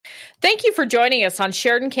Thank you for joining us on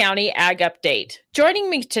Sheridan County Ag Update. Joining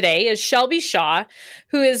me today is Shelby Shaw,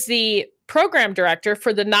 who is the Program Director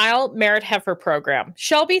for the NILE Merit Heifer Program.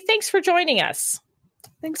 Shelby, thanks for joining us.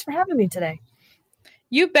 Thanks for having me today.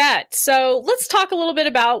 You bet. So let's talk a little bit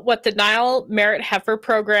about what the NILE Merit Heifer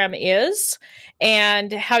Program is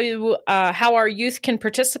and how our youth can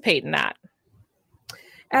participate in that.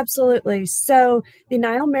 Absolutely. So the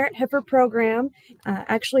NILE Merit Heifer Program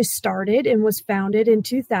actually started and was founded in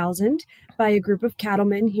 2000 by a group of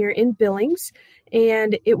cattlemen here in Billings.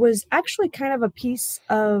 And it was actually kind of a piece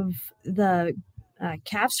of the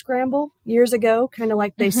calf scramble years ago, kind of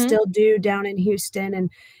like they still do down in Houston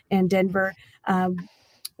and Denver.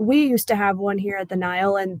 We used to have one here at the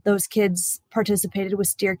NILE, and those kids participated with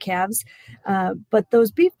steer calves. But those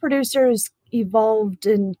beef producers evolved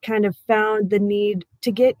and kind of found the need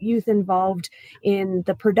to get youth involved in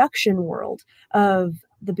the production world of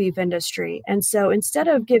the beef industry. And so instead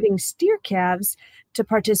of giving steer calves to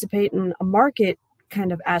participate in a market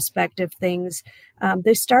kind of aspect of things,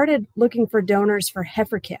 they started looking for donors for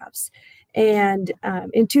heifer calves. And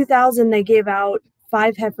in 2000, they gave out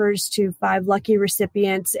 5 heifers to 5 lucky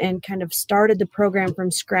recipients and kind of started the program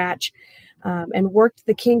from scratch and worked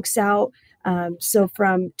the kinks out. So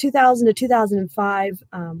from 2000 to 2005,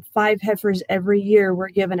 5 heifers every year were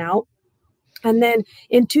given out. And then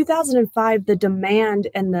in 2005, the demand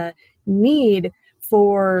and the need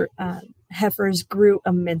for heifers grew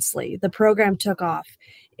immensely. The program took off,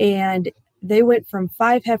 and they went from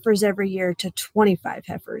 5 heifers every year to 25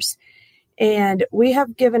 heifers. And we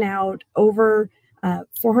have given out over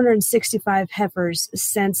 465 heifers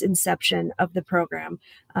since inception of the program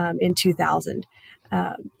in 2000.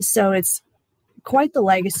 So it's quite the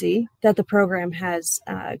legacy that the program has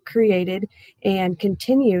created and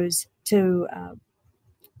continues to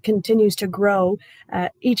grow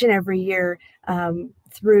each and every year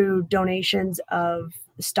through donations of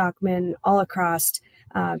stockmen all across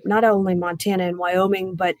not only Montana and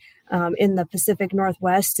Wyoming, but in the Pacific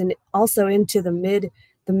Northwest and also into the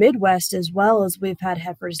Midwest, as well as we've had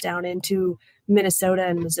heifers down into Minnesota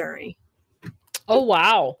and Missouri. Oh,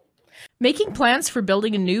 wow. Making plans for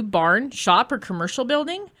building a new barn, shop, or commercial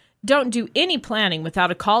building? Don't do any planning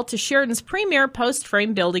without a call to Sheridan's premier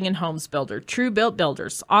post-frame building and homes builder, True Built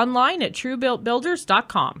Builders, online at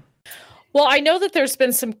truebuiltbuilders.com. Well, I know that there's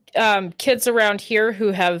been some kids around here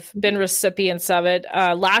who have been recipients of it.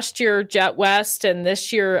 Last year, Jet West, and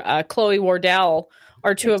this year, Chloe Wardell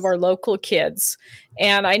are 2 of our local kids.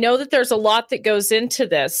 And I know that there's a lot that goes into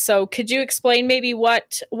this. So could you explain maybe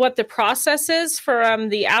what the process is from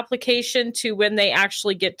the application to when they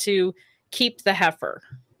actually get to keep the heifer?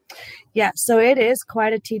 Yeah, so it is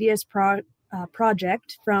quite a tedious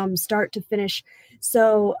project from start to finish.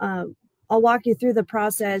 So I'll walk you through the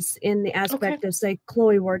process in the aspect of, say,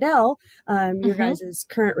 Chloe Wardell, your guys'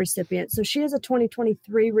 current recipient. So she is a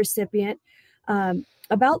 2023 recipient.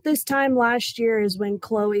 About this time last year is when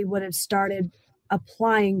Chloe would have started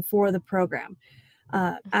applying for the program.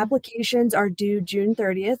 Applications are due June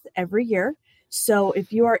 30th every year. So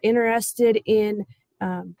if you are interested in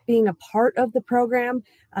being a part of the program,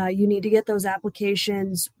 you need to get those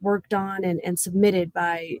applications worked on and submitted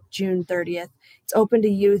by June 30th. It's open to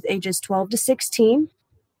youth ages 12 to 16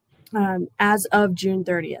 as of June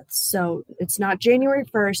 30th. So it's not January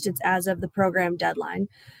 1st, it's as of the program deadline,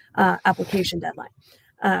 application deadline.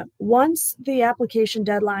 Once the application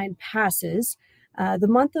deadline passes, the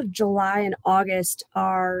month of July and August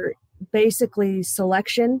are basically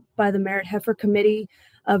selection by the Merit Heifer Committee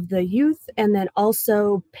of the youth, and then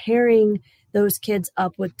also pairing those kids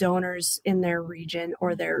up with donors in their region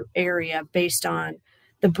or their area based on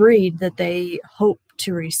the breed that they hope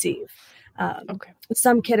to receive.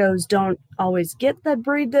 Some kiddos don't always get the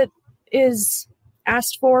breed that is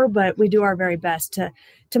asked for, but we do our very best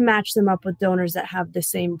to match them up with donors that have the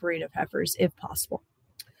same breed of heifers if possible.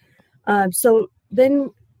 So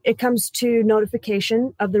then it comes to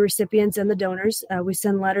notification of the recipients and the donors. We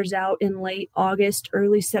send letters out in late August,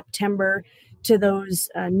 early September to those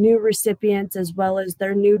new recipients as well as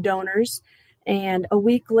their new donors. And a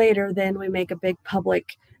week later, then we make a big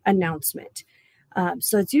public announcement.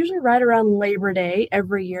 So it's usually right around Labor Day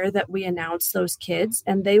every year that we announce those kids,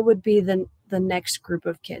 and they would be the next group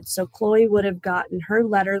of kids. So Chloe would have gotten her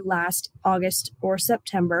letter last August or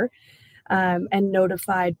September and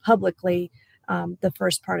notified publicly the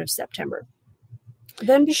first part of September.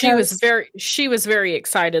 Then she was very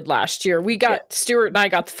excited last year. Stuart and I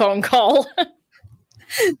got the phone call.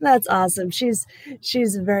 That's awesome. She's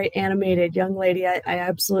a very animated young lady. I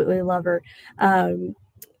absolutely love her.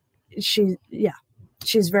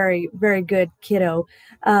 She's very, very good kiddo.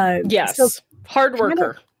 Yes. So hard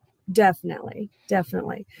worker. Definitely.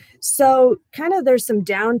 So kind of there's some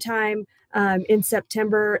downtime in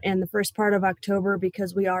September and the first part of October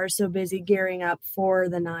because we are so busy gearing up for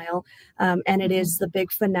the NILE. And it is the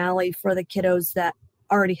big finale for the kiddos that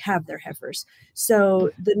already have their heifers.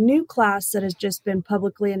 So the new class that has just been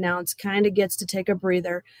publicly announced kind of gets to take a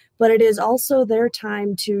breather, but it is also their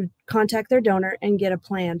time to contact their donor and get a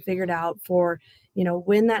plan figured out for,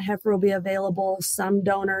 when that heifer will be available. Some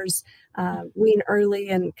donors wean early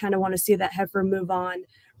and kind of want to see that heifer move on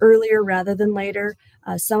earlier rather than later.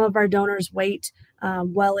 Some of our donors wait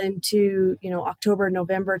well into, October,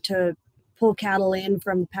 November to pull cattle in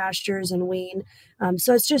from the pastures and wean.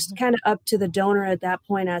 So it's just kind of up to the donor at that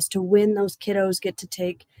point as to when those kiddos get to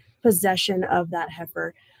take possession of that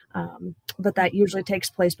heifer. But that usually takes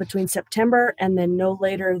place between September and then no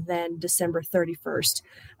later than December 31st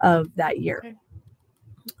of that year. Okay.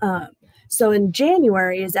 So in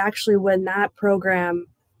January is actually when that program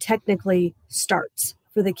technically starts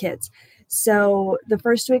for the kids. So the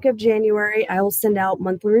first week of January, I will send out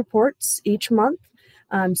monthly reports each month.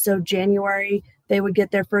 So January, they would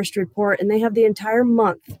get their first report and they have the entire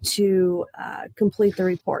month to complete the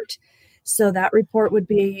report. So that report would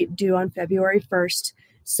be due on February 1st,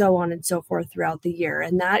 so on and so forth throughout the year.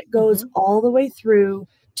 And that goes all the way through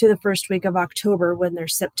to the first week of October when their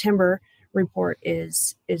September report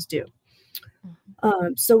is due.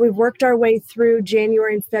 So we've worked our way through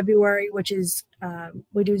January and February, which is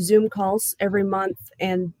we do Zoom calls every month,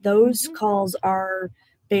 and those calls are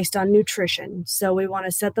based on nutrition. So we want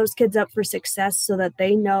to set those kids up for success so that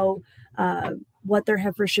they know what their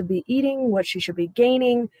heifer should be eating, what she should be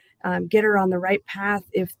gaining, get her on the right path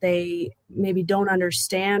if they maybe don't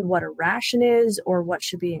understand what a ration is or what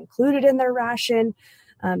should be included in their ration.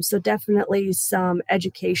 So definitely some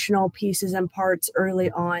educational pieces and parts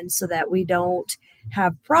early on so that we don't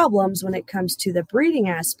have problems when it comes to the breeding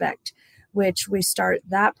aspect, which we start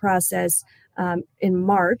that process in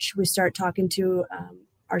March. We start talking to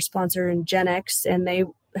our sponsor in Gen X, and they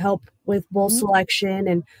help with bull selection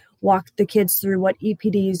and walk the kids through what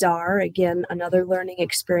EPDs are. Again, another learning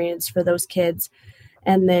experience for those kids.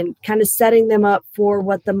 And then kind of setting them up for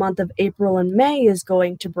what the month of April and May is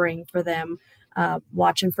going to bring for them.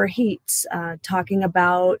 Watching for heats, talking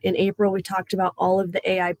about in April, we talked about all of the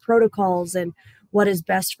AI protocols and what is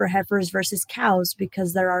best for heifers versus cows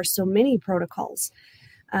because there are so many protocols.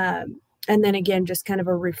 And then again, just kind of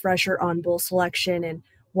a refresher on bull selection and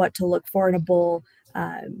what to look for in a bull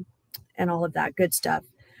and all of that good stuff.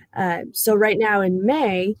 So right now in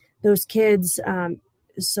May, those kids,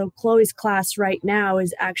 so Chloe's class right now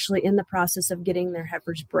is actually in the process of getting their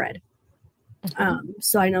heifers bred.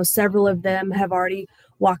 So I know several of them have already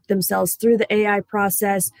walked themselves through the AI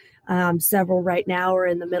process. Several right now are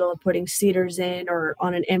in the middle of putting CEDARs in or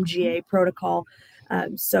on an MGA protocol.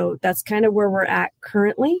 So that's kind of where we're at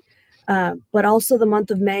currently. But also the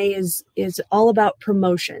month of May is all about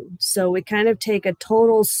promotion. So we kind of take a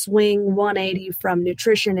total swing 180 from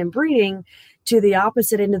nutrition and breeding to the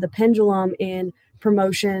opposite end of the pendulum in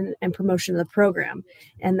promotion of the program.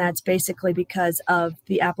 And that's basically because of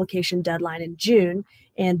the application deadline in June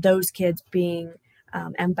and those kids being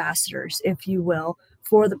ambassadors, if you will,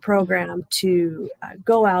 for the program to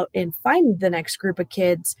go out and find the next group of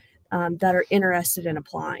kids that are interested in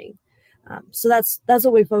applying. So that's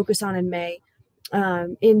what we focus on in May.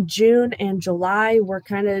 In June and July, we're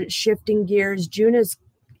kind of shifting gears. June is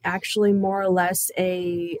actually more or less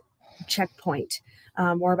a checkpoint.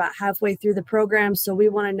 We're about halfway through the program, so we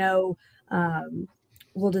want to know,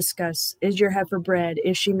 we'll discuss, is your heifer bred?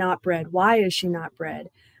 Is she not bred? Why is she not bred?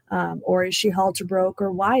 Or is she halter broke,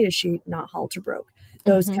 or why is she not halter broke?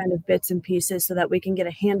 Those kind of bits and pieces so that we can get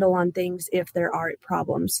a handle on things if there are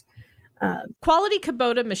problems. Quality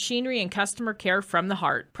Kubota machinery and customer care from the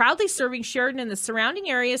heart. Proudly serving Sheridan and the surrounding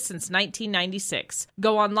area since 1996.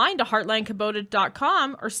 Go online to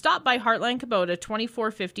heartlandkubota.com or stop by Heartland Kubota,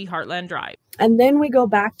 2450 Heartland Drive. And then we go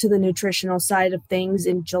back to the nutritional side of things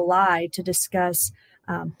in July to discuss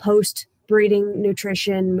post-breeding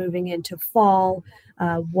nutrition, moving into fall,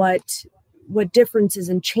 what differences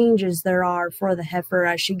and changes there are for the heifer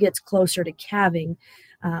as she gets closer to calving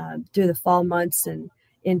through the fall months and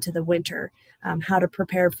into the winter, how to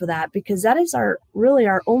prepare for that, because that is our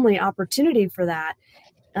only opportunity for that.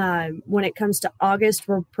 When it comes to August,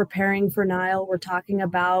 we're preparing for NILE. We're talking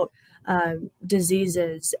about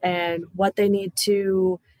diseases and what they need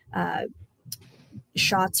to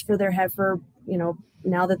shots for their heifer.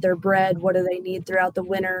 Now that they're bred, what do they need throughout the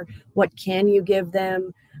winter? What can you give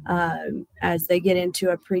them as they get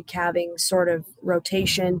into a pre-calving sort of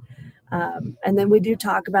rotation? And then we do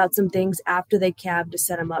talk about some things after they calve to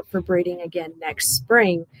set them up for breeding again next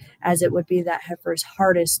spring, as it would be that heifer's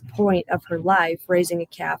hardest point of her life, raising a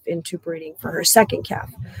calf into breeding for her second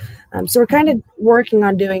calf. So we're kind of working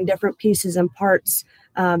on doing different pieces and parts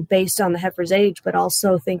based on the heifer's age, but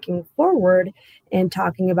also thinking forward and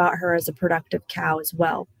talking about her as a productive cow as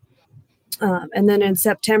well. And then in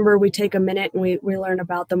September, we take a minute and we learn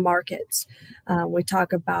about the markets. We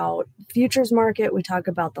talk about futures market, we talk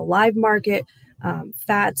about the live market,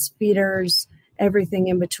 fats, feeders, everything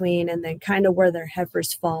in between, and then kind of where their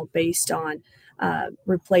heifers fall based on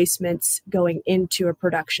replacements going into a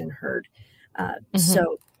production herd.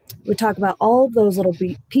 So we talk about all of those little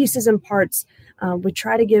pieces and parts. We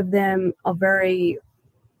try to give them a very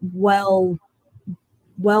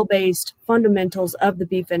well-based fundamentals of the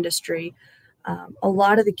beef industry. A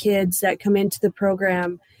lot of the kids that come into the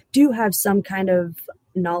program do have some kind of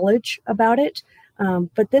knowledge about it,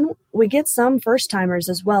 but then we get some first-timers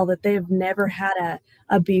as well that they've never had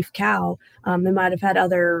a beef cow. They might have had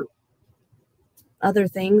other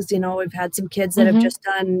things. We've had some kids that have just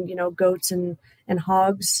done, goats and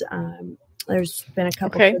hogs. There's been a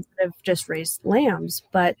couple kids that have just raised lambs,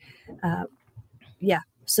 but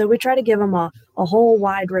so we try to give them a whole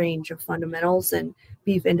wide range of fundamentals and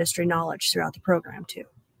beef industry knowledge throughout the program too.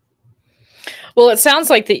 Well, it sounds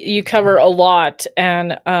like that you cover a lot,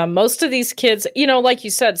 and most of these kids, like you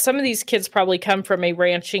said, some of these kids probably come from a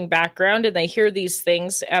ranching background and they hear these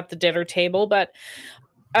things at the dinner table, but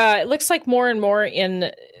it looks like more and more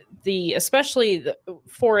in especially the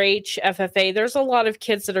 4-H, FFA, there's a lot of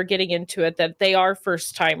kids that are getting into it that they are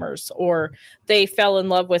first timers or they fell in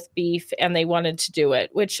love with beef and they wanted to do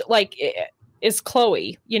it, which is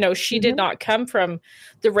Chloe. She did not come from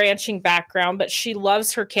the ranching background, but she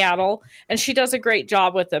loves her cattle and she does a great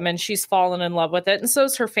job with them and she's fallen in love with it. And so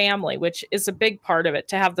is her family, which is a big part of it,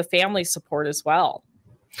 to have the family support as well.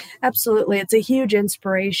 Absolutely. It's a huge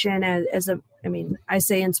inspiration I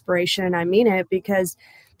say inspiration and I mean it, because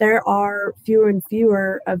there are fewer and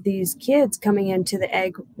fewer of these kids coming into the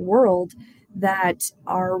egg world that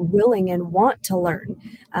are willing and want to learn.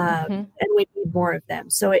 And we need more of them.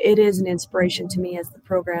 So it is an inspiration to me as the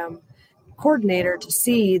program coordinator to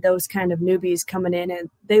see those kind of newbies coming in and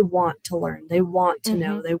they want to learn. They want to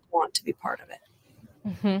know. They want to be part of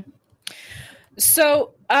it.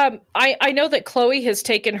 So I know that Chloe has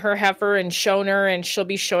taken her heifer and shown her, and she'll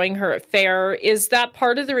be showing her at fair. Is that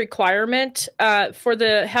part of the requirement for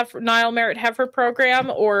the NILE Merit Heifer Program?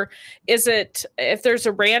 Or is it, if there's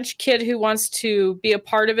a ranch kid who wants to be a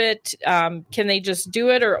part of it, can they just do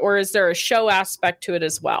it? Or is there a show aspect to it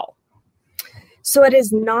as well? So it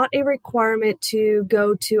is not a requirement to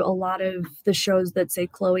go to a lot of the shows that, say,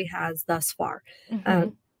 Chloe has thus far.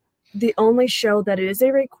 The only show that is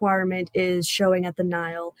a requirement is showing at the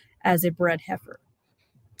NILE as a bred heifer.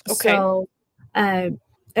 So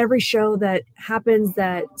every show that happens,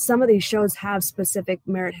 that some of these shows have specific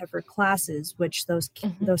merit heifer classes, which those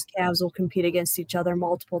calves will compete against each other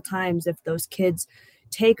multiple times if those kids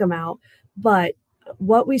take them out. But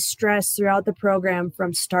what we stress throughout the program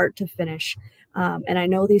from start to finish, and I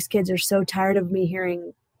know these kids are so tired of me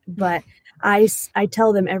hearing, but I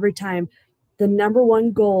tell them every time, the number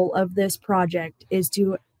one goal of this project is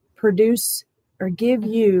to produce or give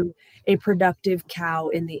you a productive cow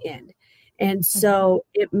in the end. And so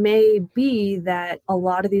it may be that a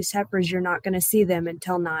lot of these heifers, you're not going to see them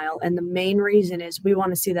until NILE. And the main reason is we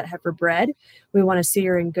want to see that heifer bred. We want to see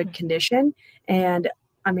her in good condition. And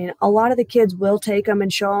a lot of the kids will take them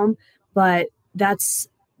and show them, but that's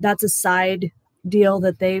a side deal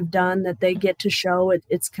that they've done that they get to show.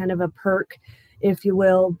 It's kind of a perk, if you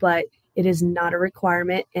will, but it is not a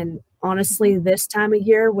requirement. And honestly, this time of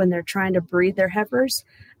year when they're trying to breed their heifers,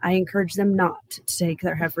 I encourage them not to take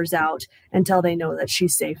their heifers out until they know that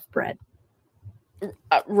she's safe bred.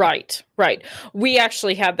 Right. We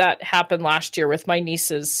actually had that happen last year with my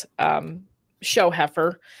niece's show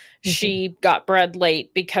heifer. She got bred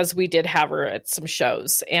late because we did have her at some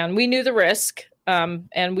shows and we knew the risk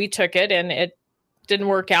and we took it, and it didn't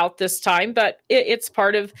work out this time, but it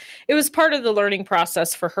was part of the learning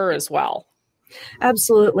process for her as well.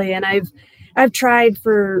 Absolutely. And I've tried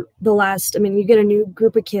for the last, you get a new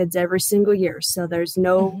group of kids every single year, so there's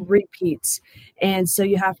no repeats. And so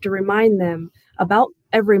you have to remind them about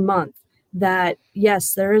every month that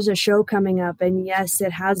yes, there is a show coming up, and yes,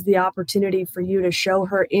 it has the opportunity for you to show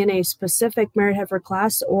her in a specific merit heifer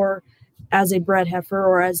class or as a bred heifer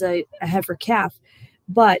or as a heifer calf.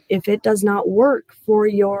 But if it does not work for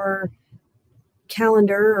your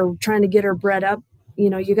calendar or trying to get her bred up,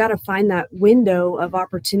 you got to find that window of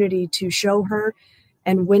opportunity to show her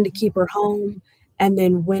and when to keep her home and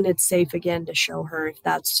then when it's safe again to show her if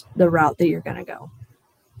that's the route that you're going to go.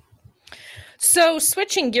 So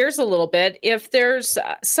switching gears a little bit, if there's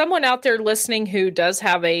someone out there listening who does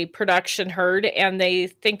have a production herd and they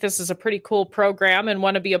think this is a pretty cool program and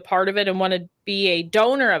want to be a part of it and want to be a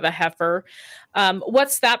donor of a heifer,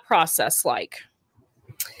 what's that process like?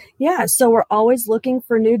 Yeah, so we're always looking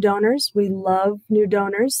for new donors. We love new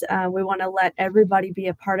donors. We want to let everybody be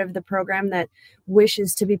a part of the program that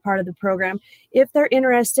wishes to be part of the program. If they're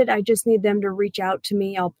interested, I just need them to reach out to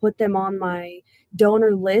me. I'll put them on my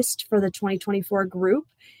donor list for the 2024 group.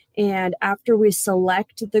 And after we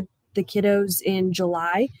select the kiddos in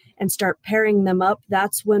July and start pairing them up,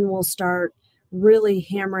 that's when we'll start really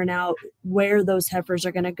hammering out where those heifers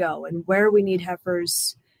are going to go and where we need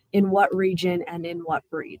heifers in what region and in what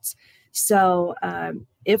breeds. So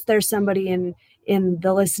if there's somebody in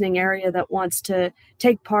the listening area that wants to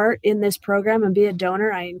take part in this program and be a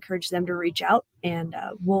donor, I encourage them to reach out, and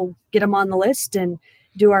we'll get them on the list and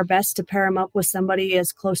do our best to pair them up with somebody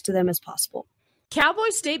as close to them as possible. Cowboy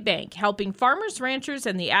State Bank, helping farmers, ranchers,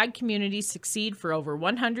 and the ag community succeed for over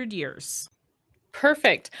 100 years.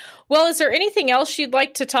 Perfect. Well, is there anything else you'd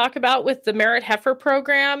like to talk about with the Merit Heifer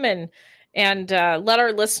Program and let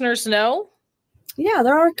our listeners know? Yeah,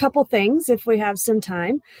 there are a couple things if we have some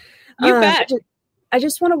time. You bet. I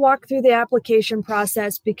just want to walk through the application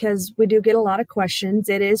process because we do get a lot of questions.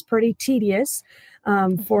 It is pretty tedious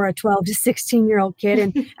for a 12 to 16-year-old kid,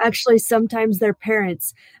 and actually sometimes their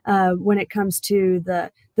parents when it comes to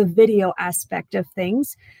the video aspect of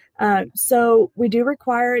things. So we do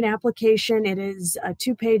require an application. It is a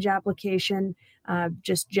 2-page application,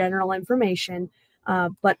 just general information.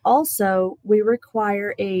 But also we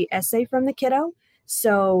require a essay from the kiddo.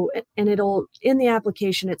 So, and in the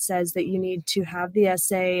application, it says that you need to have the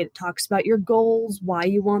essay. It talks about your goals, why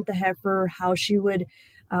you want the heifer, how she would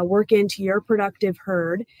work into your productive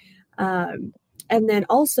herd. And then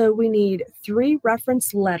also we need 3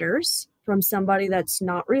 reference letters from somebody that's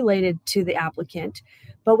not related to the applicant,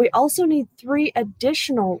 but we also need 3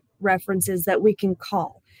 additional references that we can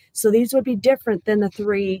call. So these would be different than the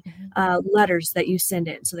 3 letters that you send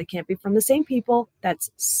in. So they can't be from the same people.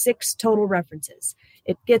 That's 6 total references.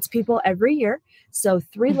 It gets people every year. So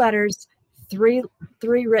 3 letters, 3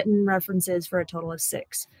 written references for a total of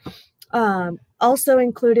 6. Also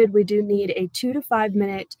included, we do need a 2 to 5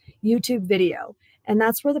 minute YouTube video. And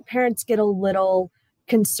that's where the parents get a little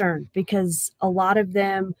concerned because a lot of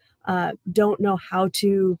them don't know how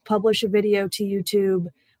to publish a video to YouTube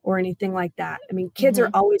or anything like that. I mean, kids are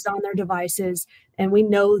always on their devices, and we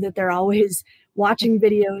know that they're always watching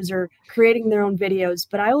videos or creating their own videos.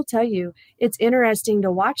 But I will tell you, it's interesting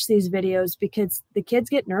to watch these videos because the kids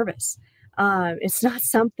get nervous. It's not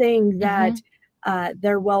something that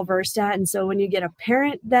they're well versed at. And so when you get a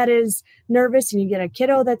parent that is nervous and you get a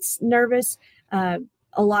kiddo that's nervous, a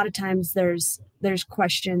lot of times there's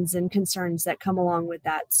questions and concerns that come along with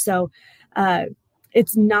that. So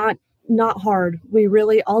it's not hard. We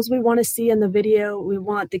really, all we want to see in the video, we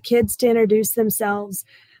want the kids to introduce themselves.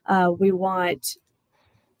 We want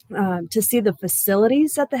to see the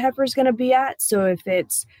facilities that the heifer is going to be at. So if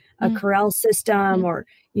it's a corral system or,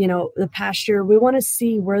 the pasture, we want to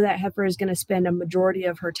see where that heifer is going to spend a majority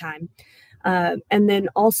of her time. And then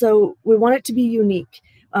also we want it to be unique.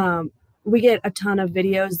 We get a ton of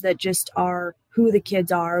videos that just are who the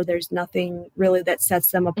kids are. There's nothing really that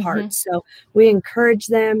sets them apart. So we encourage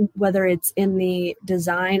them, whether it's in the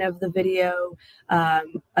design of the video,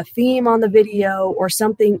 a theme on the video, or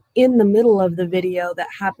something in the middle of the video that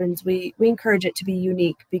happens, we encourage it to be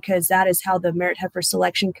unique because that is how the Merit Heifer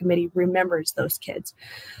Selection Committee remembers those kids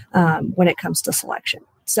when it comes to selection.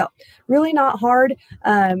 So really not hard.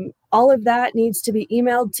 All of that needs to be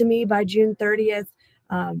emailed to me by June 30th.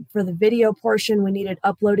 For the video portion, we need it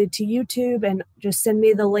uploaded to YouTube, and just send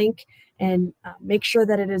me the link and make sure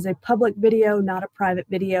that it is a public video, not a private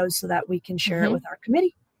video, so that we can share it with our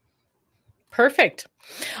committee. Perfect.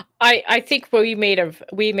 I think we may have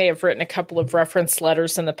written a couple of reference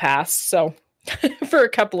letters in the past, so for a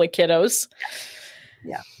couple of kiddos.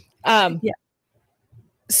 Yeah.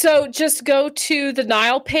 So just go to the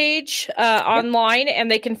NILE page online, and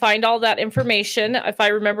they can find all that information. If I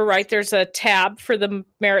remember right, there's a tab for the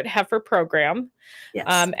Merit Heifer Program. Yes.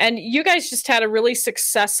 And you guys just had a really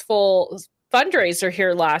successful fundraiser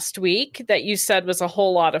here last week that you said was a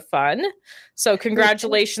whole lot of fun. So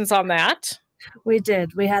congratulations on that. We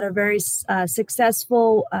did. We had a very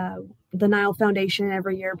successful, the NILE Foundation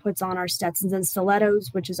every year puts on our Stetsons and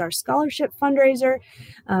Stilettos, which is our scholarship fundraiser.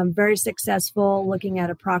 Very successful, looking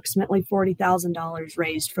at approximately $40,000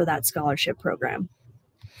 raised for that scholarship program.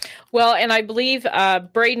 Well, and I believe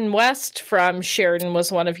Braden West from Sheridan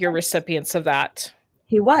was one of your recipients of that.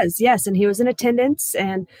 He was, yes, and he was in attendance,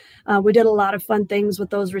 and we did a lot of fun things with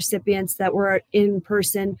those recipients that were in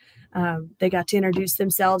person. They got to introduce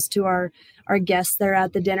themselves to our guests there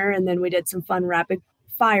at the dinner, and then we did some fun rapid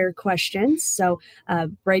fire questions. So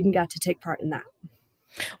Braden got to take part in that.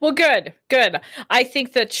 Well, good. I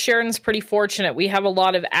think that Sharon's pretty fortunate. We have a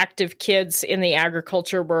lot of active kids in the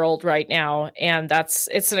agriculture world right now, and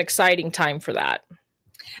it's an exciting time for that.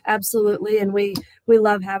 Absolutely. And we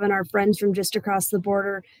love having our friends from just across the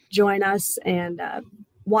border join us, and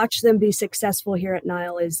watch them be successful here at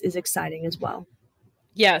NILE is exciting as well.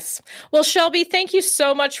 Yes. Well, Shelby, thank you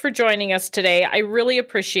so much for joining us today. I really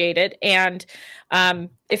appreciate it. And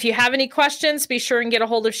if you have any questions, be sure and get a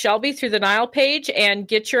hold of Shelby through the NILE page and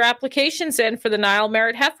get your applications in for the NILE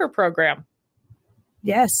Merit Heifer Program.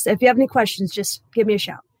 Yes. If you have any questions, just give me a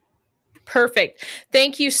shout. Perfect.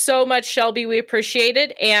 Thank you so much, Shelby. We appreciate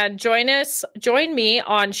it. And join me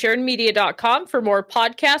on SheridanMedia.com for more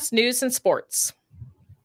podcasts, news, and sports.